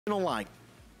light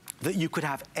that you could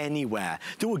have anywhere,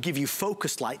 that will give you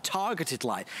focused light, targeted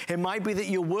light. It might be that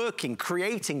you're working,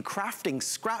 creating, crafting,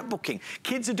 scrapbooking.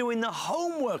 Kids are doing the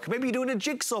homework. Maybe you're doing a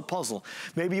jigsaw puzzle.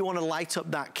 Maybe you want to light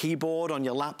up that keyboard on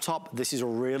your laptop. This is a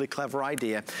really clever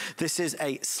idea. This is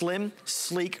a slim,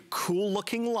 sleek,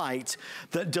 cool-looking light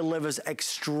that delivers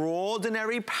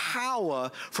extraordinary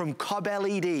power from Cobb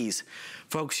LEDs.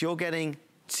 Folks, you're getting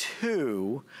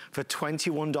 2 for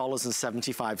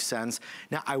 $21.75.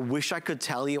 Now, I wish I could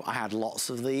tell you I had lots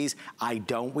of these. I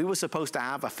don't. We were supposed to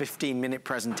have a 15-minute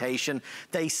presentation.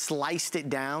 They sliced it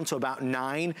down to about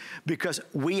 9 because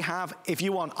we have, if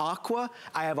you want aqua,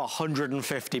 I have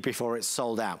 150 before it's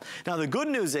sold out. Now, the good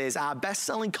news is our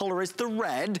best-selling color is the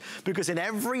red because in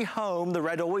every home, the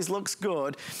red always looks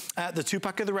good. The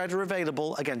 2-pack of the red are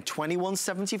available. Again,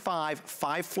 $21.75,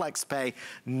 5 flex pay,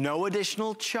 no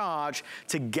additional charge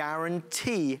to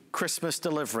guarantee Christmas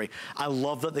delivery. I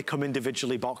love that they come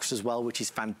individually boxed as well, which is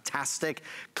fantastic.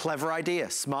 Clever idea,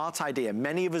 smart idea.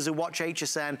 Many of us who watch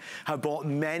HSN have bought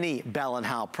many Bell &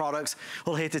 Howell products.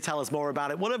 Well, here to tell us more about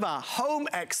it, one of our home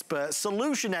experts,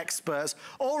 solution experts,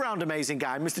 all-round amazing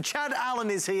guy, Mr. Chad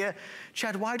Allen is here.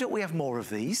 Chad, why don't we have more of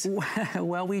these?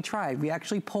 Well, we tried. We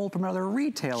actually pulled from another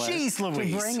retailer to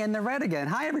bring in the red again.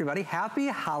 Hi, everybody. Happy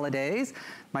holidays.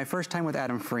 My first time with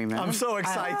Adam Freeman. I'm so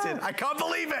excited. I can't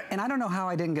believe it. And I don't know how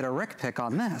I didn't get a Rick pick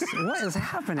on this. What is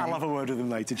happening? I'll have a word with him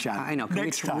later, Chad. I know.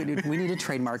 We need to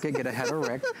trademark it, get ahead of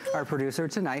Rick, our producer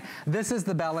tonight. This is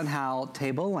the Bell & Howell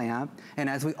table lamp. And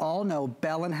as we all know,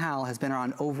 Bell & Howell has been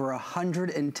around over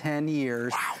 110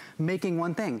 years. Wow. Making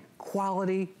one thing,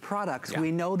 quality products. Yeah.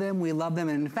 We know them, we love them,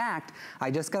 and in fact, I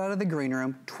just got out of the green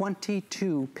room,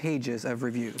 22 pages of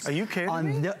reviews. Are you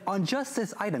kidding me? On just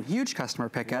this item. Huge customer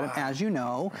pick item, as you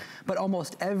know, but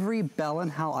almost every Bell &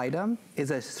 Howell item is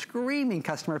a screaming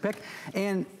customer pick,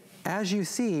 and as you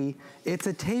see, it's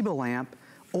a table lamp,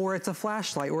 or it's a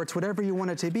flashlight, or it's whatever you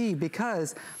want it to be,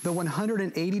 because the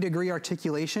 180-degree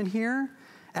articulation here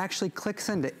actually clicks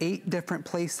into 8 different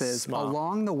places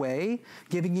along the way,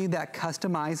 giving you that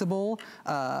customizable,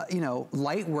 you know,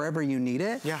 light wherever you need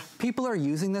it. Yeah. People are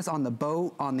using this on the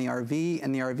boat, on the RV,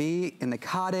 in the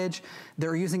cottage.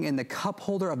 They're using it in the cup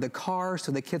holder of the car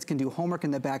so the kids can do homework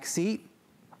in the back seat.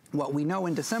 What we know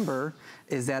in December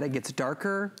is that it gets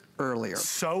darker earlier.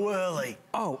 So early.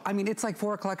 Oh, I mean, it's like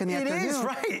 4 o'clock in the afternoon. It is,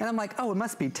 right. And I'm like, oh, it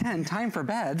must be 10, time for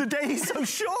bed. The day is so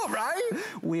short, right?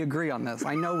 We agree on this.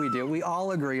 I know we do. We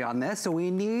all agree on this. So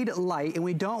we need light, and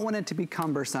we don't want it to be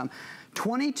cumbersome.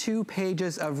 22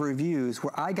 pages of reviews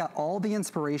where I got all the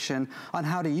inspiration on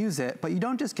how to use it, but you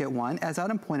don't just get one. As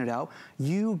Adam pointed out,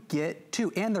 you get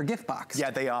 2, and they're gift box.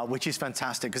 Yeah, they are, which is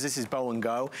fantastic, because this is Bow and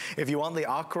Go. If you want the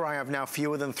aqua, I have now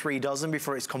fewer than 3 dozen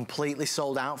before it's completely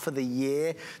sold out for the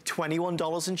year.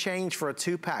 $21 and change for a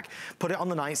 2-pack. Put it on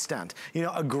the nightstand. You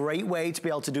know, a great way to be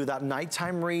able to do that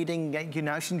nighttime reading, get you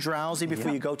nice and drowsy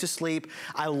before you go to sleep.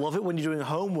 I love it when you're doing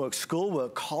homework,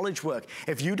 schoolwork, college work.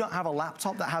 If you don't have a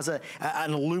laptop that has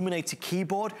an illuminated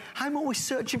keyboard, I'm always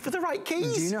searching for the right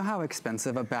keys. Do you know how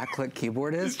expensive a backlit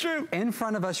keyboard is? It's true. In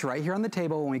front of us right here on the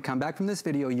table, when we come back from this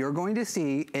video, you're going to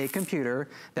see a computer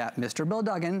that Mr. Bill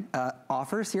Duggan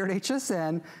offers here at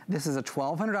HSN. This is a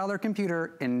 $1,200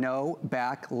 computer and no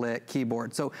backlit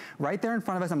keyboard. So right there in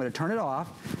front of us, I'm going to turn it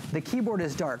off. The keyboard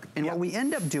is dark. And what we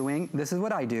end up doing, this is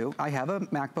what I do. I have a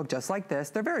MacBook just like this.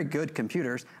 They're very good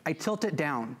computers. I tilt it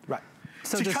down. Right.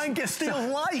 So to try and get still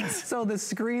light. So the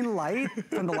screen light,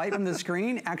 from the light from the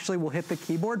screen, actually will hit the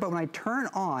keyboard, but when I turn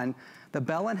on the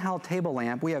Bell & Howell table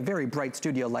lamp, we have very bright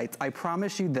studio lights. I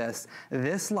promise you this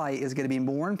light is gonna be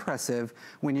more impressive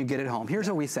when you get it home. Here's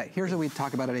what we say, here's what we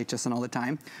talk about at HSN all the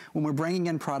time. When we're bringing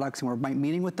in products and we're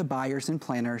meeting with the buyers and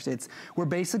planners, we're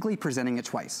basically presenting it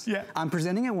twice. Yeah. I'm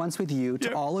presenting it once with you,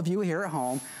 to all of you here at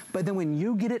home, but then when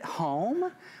you get it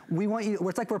home, we want you,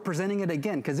 it's like we're presenting it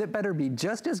again, because it better be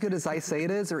just as good as I say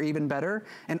it is, or even better.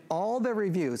 And all the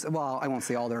reviews, well, I won't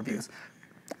say all the reviews,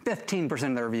 15%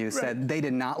 of the reviews said they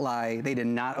did not lie, they did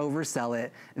not oversell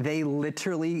it, they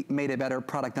literally made a better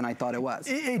product than I thought it was.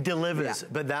 It delivers,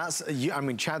 but that's, I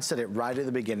mean, Chad said it right at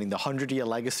the beginning, the 100-year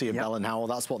legacy of Bell & Howell,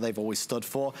 that's what they've always stood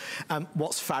for.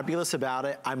 What's fabulous about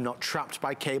it, I'm not trapped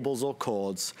by cables or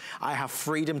cords. I have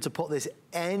freedom to put this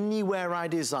anywhere I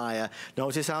desire.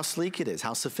 Notice how sleek it is,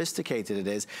 how sophisticated it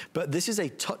is, but this is a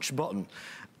touch button.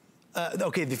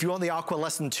 Okay, if you want the aqua,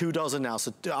 less than 2 dozen now.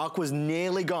 So aqua's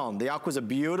nearly gone. The aqua's a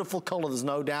beautiful color, there's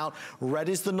no doubt. Red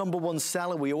is the #1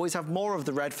 seller. We always have more of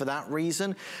the red for that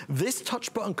reason. This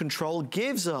touch button control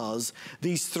gives us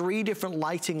these 3 different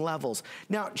lighting levels.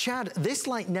 Now, Chad, this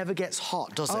light never gets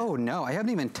hot, does it? Oh no, I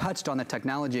haven't even touched on the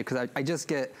technology because I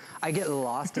get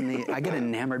lost in the, I get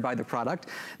enamored by the product.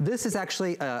 This is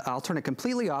actually, I'll turn it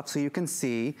completely off so you can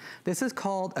see. This is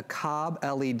called a Cobb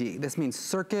LED. This means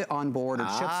circuit on board or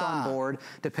chips on board,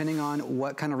 depending on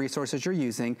what kind of resources you're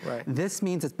using. Right. This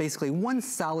means it's basically one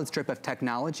solid strip of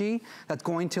technology that's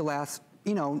going to last,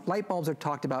 you know, light bulbs are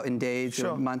talked about in days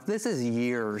or months. This is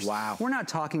years. Wow. We're not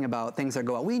talking about things that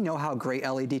go out. We know how great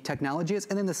LED technology is,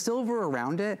 and then the silver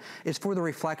around it is for the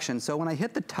reflection. So when I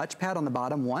hit the touchpad on the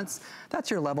bottom once,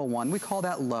 that's your level 1. We call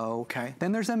that low. Okay.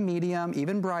 Then there's a medium,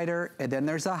 even brighter, and then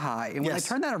there's a high. And when I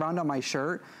turn that around on my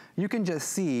shirt, you can just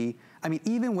see, I mean,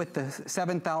 even with the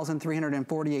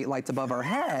 7,348 lights above our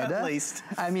head. At least.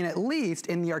 I mean, at least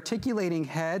in the articulating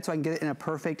head, so I can get it in a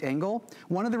perfect angle.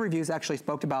 One of the reviews actually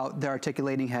spoke about the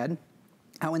articulating head,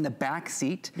 how in the back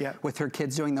seat with her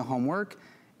kids doing the homework,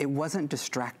 it wasn't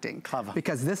distracting. Clever.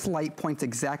 Because this light points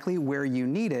exactly where you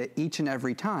need it each and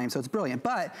every time, so it's brilliant.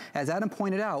 But as Adam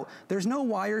pointed out, there's no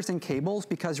wires and cables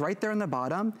because right there in the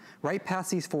bottom, right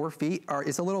past these 4 feet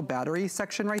is a little battery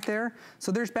section right there.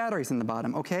 So there's batteries in the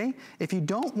bottom, okay? If you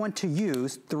don't want to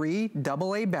use 3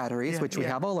 AA batteries, which we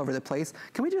have all over the place,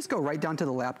 can we just go right down to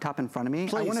the laptop in front of me?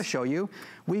 Please. I wanna show you.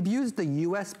 We've used the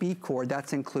USB cord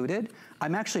that's included.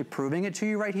 I'm actually proving it to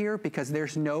you right here because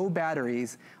there's no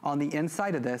batteries on the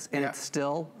inside of this and it's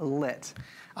still lit.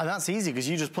 And that's easy because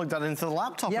you just plug that into the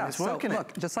laptop and it's working.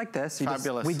 Look, just like this.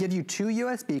 Fabulous. We give you 2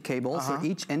 USB cables. They're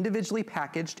each individually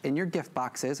packaged in your gift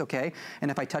boxes, okay?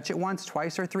 And if I touch it once,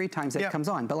 twice, or 3 times, it comes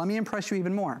on. But let me impress you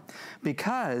even more.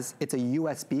 Because it's a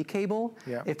USB cable,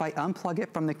 if I unplug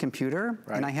it from the computer,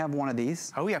 and I have one of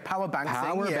these. Oh yeah, power bank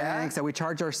Power banks that we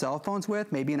charge our cell phones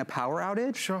with, maybe in a power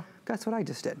outage. Sure. Guess what I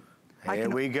just did? Here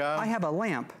we go. I have a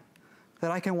lamp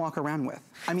that I can walk around with.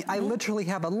 I mean, I literally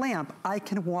have a lamp I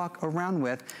can walk around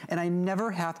with, and I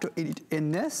never have to,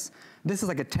 in this is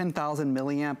like a 10,000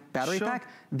 milliamp battery pack.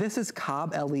 This is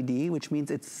Cobb LED, which means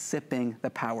it's sipping the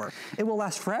power. It will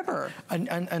last forever.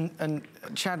 And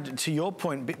Chad, to your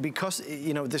point, because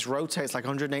you know this rotates like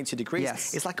 180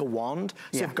 degrees, it's like a wand.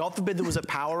 So if God forbid there was a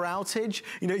power outage,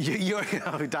 you know,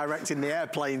 you're directing the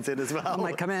airplanes in as well. I'm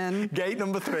like, come in. Gate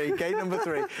number 3, gate number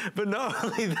 3. But not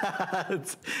only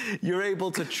that, you're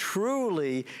able to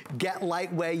truly get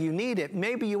light where you need it.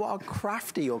 Maybe you are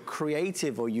crafty or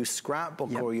creative, or you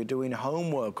scrapbook, or you're doing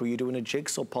homework, or you're doing a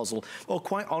jigsaw puzzle, or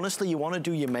quite honestly, you want to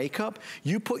do your makeup,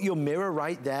 you put your mirror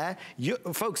right there.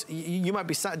 Folks, you might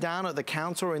be sat down at the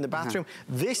counter or in the bathroom.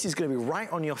 This is going to be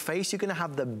right on your face. You're going to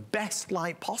have the best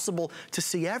light possible to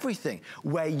see everything.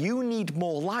 Where you need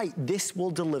more light, this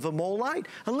will deliver more light.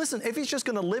 And listen, if it's just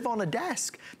going to live on a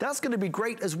desk, that's going to be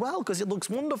great as well because it looks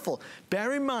wonderful.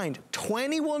 Bear in mind,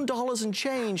 $21 and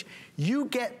change, you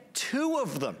get 2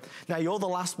 of them. Now, you're the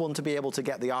last one to be able to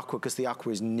get the aqua because the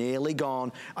aqua is nearly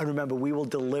gone. And remember, we will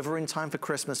deliver in time for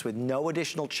Christmas with no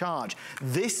additional charge.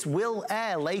 This will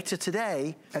air later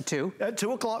today. At 2? At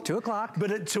 2 o'clock. 2 o'clock.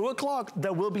 But at 2 o'clock,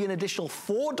 there will be an additional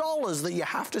 $4 that you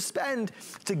have to spend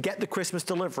to get the Christmas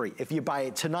delivery. If you buy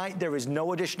it tonight, there is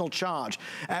no additional charge.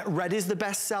 Red is the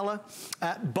best seller.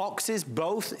 Boxes,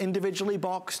 both individually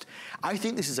boxed. I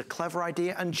think this is a clever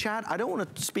idea. And Chad, I don't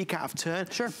want to speak out of turn.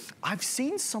 Sure. I've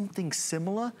seen something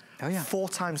similar, 4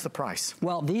 times the price.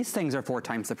 Well, these things are 4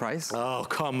 times the price. Oh,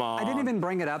 come on. I didn't even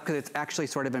bring it up because it's actually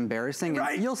sort of embarrassing.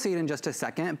 And you'll see it in just a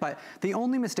second, but the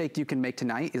only mistake you can make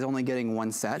tonight is only getting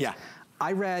 1 set.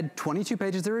 I read 22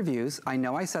 pages of reviews. I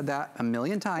know I said that a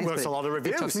million times. Well, it's a lot of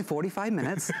reviews. It took me 45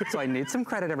 minutes, so I need some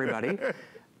credit, everybody.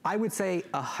 I would say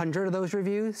 100 of those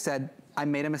reviews said, I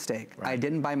made a mistake. I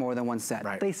didn't buy more than 1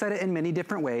 set. They said it in many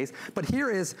different ways, but here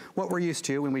is what we're used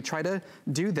to when we try to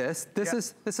do this. This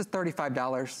is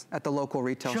 $35 at the local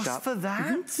retail shop. Just for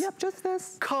that? Yep, just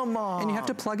this. Come on. And you have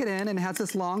to plug it in, and it has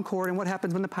this long cord, and what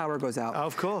happens when the power goes out?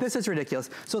 Of course. This is ridiculous.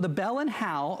 So the Bell &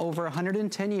 Howell, over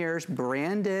 110 years,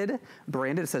 branded,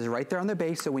 it says right there on the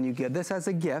base, so when you give this as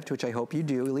a gift, which I hope you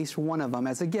do, at least one of them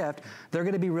as a gift, they're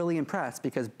gonna be really impressed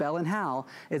because Bell & Howell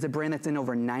is a brand that's in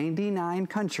over 99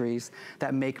 countries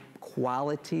that make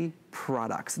quality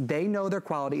products. They know their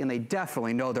quality and they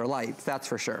definitely know their lights, that's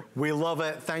for sure. We love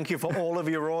it. Thank you for all of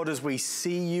your orders. We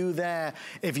see you there.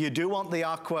 If you do want the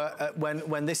Aqua,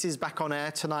 when this is back on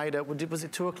air tonight at, was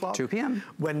it 2 o'clock? 2 p.m.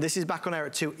 When this is back on air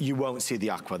at 2, you won't see the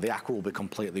Aqua. The Aqua will be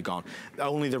completely gone.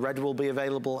 Only the red will be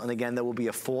available, and again, there will be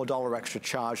a $4 extra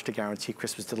charge to guarantee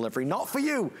Christmas delivery. Not for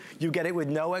you. You get it with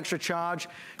no extra charge.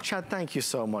 Chad, thank you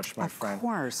so much, my friend. Of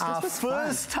course. Our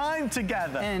first time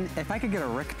together. And if I could get a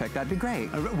Rick pick, that'd be great.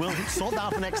 We'll sort that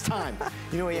out for next time.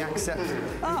 You know, he accepts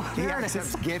he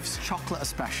accepts gifts, chocolate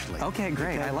especially. Okay,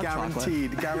 great. Okay, I love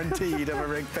chocolate. Guaranteed of a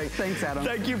Rick pick. Thanks, Adam.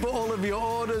 Thank you for all of your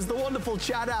orders. The wonderful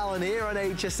Chad Allen here on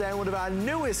HSN, one of our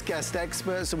newest guest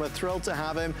experts, and we're thrilled to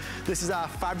have him. This is our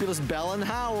fabulous Bell &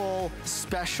 Howell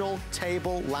special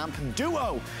table lamp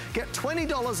duo. Get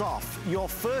 $20 off your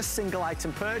first single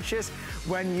item purchase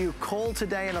when you call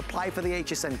today and apply for the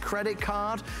HSN credit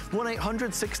card.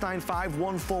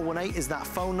 1-800-695-1418 is that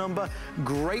phone number.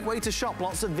 Great way to shop.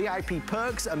 Lots of VIP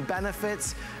perks and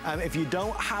benefits. If you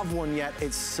don't have one yet,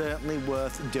 it's certainly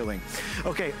worth doing.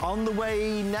 Okay, on the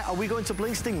way now, are we going to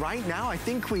Bling Sting right now? I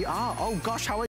think we are. Oh gosh, how